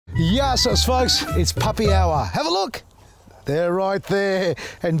Yes, folks, it's puppy hour. Have a look. They're right there.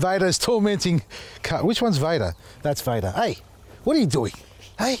 And Vader's tormenting. Which one's Vader? That's Vader. Hey, what are you doing?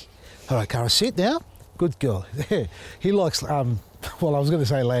 Hey. All right, Cara, sit now. Good girl. He likes, well, I was going to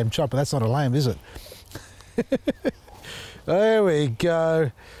say lamb chop, but that's not a lamb, is it? There we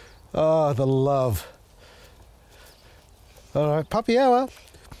go. Oh, the love. All right, puppy hour.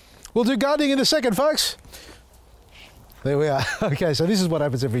 We'll do gardening in a second, folks. There we are. Okay, so this is what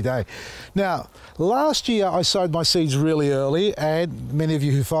happens every day. Now, last year I sowed my seeds really early, and many of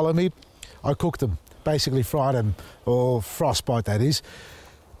you who follow me, I cooked them, basically fried them, or frostbite that is.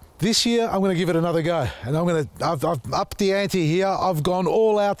 This year I'm going to give it another go, and I've upped the ante here. I've gone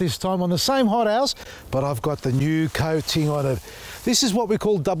all out this time on the same hothouse, but I've got the new coating on it. This is what we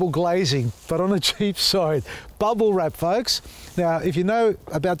call double glazing, but on a cheap side. Bubble wrap, folks. Now, if you know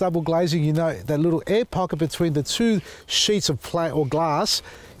about double glazing, you know that little air pocket between the two sheets of plate or glass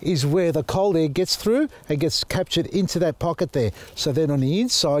is where the cold air gets through and gets captured into that pocket there. So then on the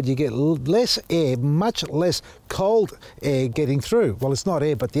inside, you get less air, much less cold air getting through. Well, it's not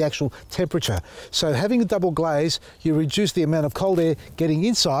air, but the actual temperature. So having a double glaze, you reduce the amount of cold air getting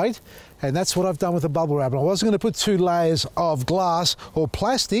inside, and that's what I've done with the bubble wrap. I wasn't going to put 2 layers of glass or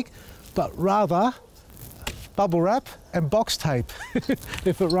plastic, but rather bubble wrap and box tape.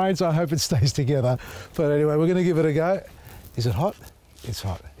 If it rains, I hope it stays together. But anyway, we're going to give it a go. Is it hot? It's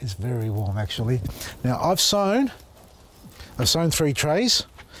hot. It's very warm, actually. Now, I've sown 3 trays.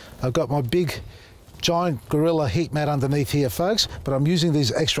 I've got my big giant Gorilla heat mat underneath here, folks, but I'm using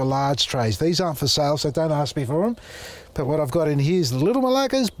these extra large trays. These aren't for sale, so don't ask me for them. But what I've got in here is the little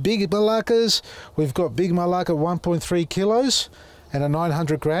Malaccas, big Malaccas. We've got big Malacca 1.3 kilos and a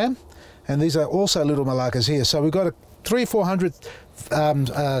 900 gram. And these are also little Malaccas here. So we've got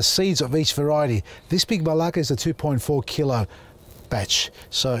 300-400 seeds of each variety. This big Malacca is a 2.4 kilo batch.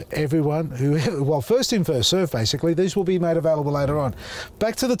 So everyone who, well, first in, first serve, basically. These will be made available later on.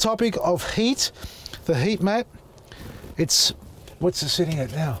 Back to the topic of heat. The heat mat, it's, what's it sitting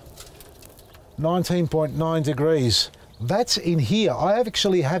at now? 19.9 degrees. That's in here. I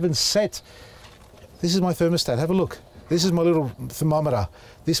actually haven't set, this is my thermostat, have a look. This is my little thermometer.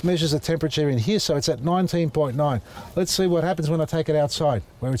 This measures the temperature in here, so it's at 19.9. Let's see what happens when I take it outside,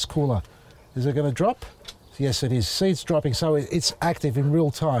 where it's cooler. Is it going to drop? Yes, it is. See, it's dropping, so it's active in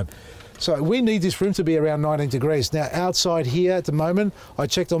real time. So we need this room to be around 19 degrees. Now, outside here at the moment, I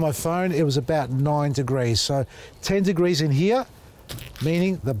checked on my phone, it was about 9 degrees. So 10 degrees in here,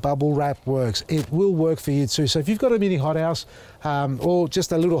 meaning the bubble wrap works. It will work for you too. So if you've got a mini hothouse or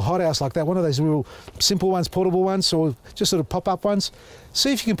just a little hothouse like that, one of those little simple ones, portable ones, or just sort of pop-up ones,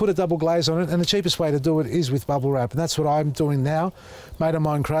 see if you can put a double glaze on it. And the cheapest way to do it is with bubble wrap. And that's what I'm doing now. Mate of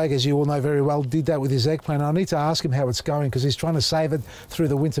mine, Craig, as you all know very well, did that with his eggplant. I need to ask him how it's going because he's trying to save it through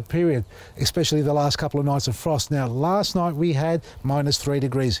the winter period, especially the last couple of nights of frost. Now, last night we had -3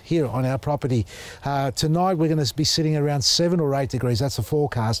 degrees here on our property. Tonight we're going to be sitting around 7 or 8 degrees. That's the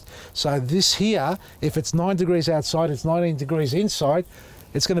forecast. So this here, if it's 9 degrees outside, it's 19 degrees inside,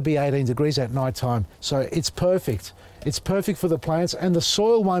 it's going to be 18 degrees at night time. So it's perfect. It's perfect for the plants, and the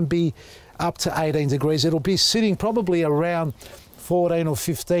soil won't be up to 18 degrees. It'll be sitting probably around 14 or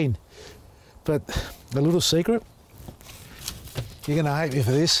 15. But the little secret, you're going to hate me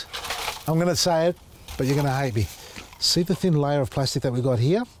for this. I'm going to say it, but you're going to hate me. See the thin layer of plastic that we got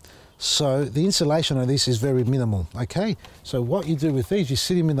here? So the insulation on this is very minimal, okay? So what you do with these, you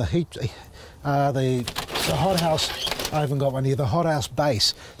sit them in the heat, the hothouse, I haven't got one here, the hothouse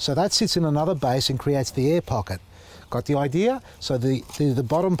base. So that sits in another base and creates the air pocket. Got the idea? So the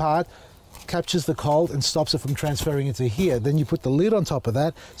bottom part captures the cold and stops it from transferring into here. Then you put the lid on top of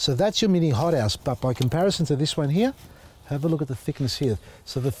that. So that's your mini hothouse. But by comparison to this one here, have a look at the thickness here.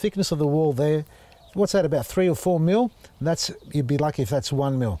 So the thickness of the wall there, what's that, about 3 or 4 mil? That's, you'd be lucky if that's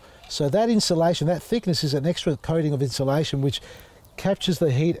 1 mil. So that insulation, that thickness is an extra coating of insulation which captures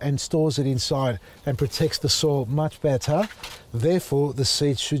the heat and stores it inside and protects the soil much better. Therefore, the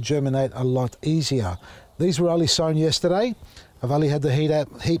seeds should germinate a lot easier. These were only sown yesterday. I've only had the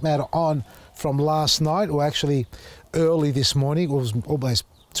heat mat on from last night, or actually early this morning. It was almost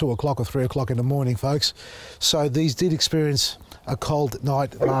 2 o'clock or 3 o'clock in the morning, folks. So these did experience a cold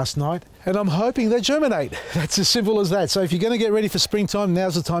night last night, and I'm hoping they germinate. That's as simple as that. So if you're going to get ready for springtime,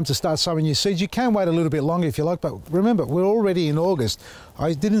 now's the time to start sowing your seeds. You can wait a little bit longer if you like, but remember, we're already in August.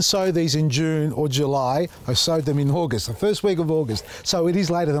 I didn't sow these in June or July. I sowed them in August, the first week of August. So it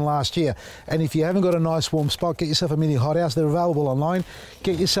is later than last year. And if you haven't got a nice warm spot, get yourself a mini hothouse. They're available online.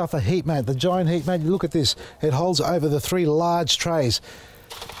 Get yourself a heat mat, the giant heat mat. Look at this. It holds over the 3 large trays.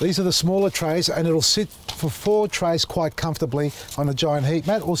 These are the smaller trays, and it'll sit for 4 trays quite comfortably on a giant heat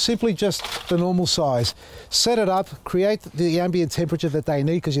mat, or simply just the normal size. Set it up, create the ambient temperature that they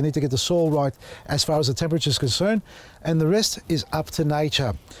need, because you need to get the soil right as far as the temperature is concerned, and the rest is up to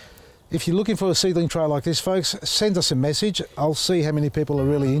nature. If you're looking for a seedling tray like this, folks, send us a message. I'll see how many people are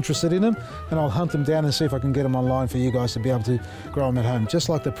really interested in them, and I'll hunt them down and see if I can get them online for you guys to be able to grow them at home, just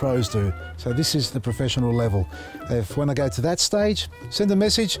like the pros do. So this is the professional level. When I go to that stage, send a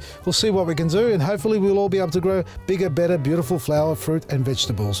message, we'll see what we can do, and hopefully we'll all be able to grow bigger, better, beautiful flower, fruit and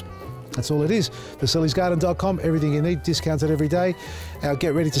vegetables. That's all it is. Vasili'sGarden.com, everything you need, discounted every day. Our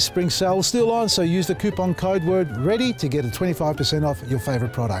Get Ready to Spring sale is still on, so use the coupon code word READY to get a 25% off your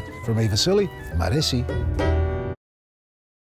favourite product. From me, Vasili, Maresi.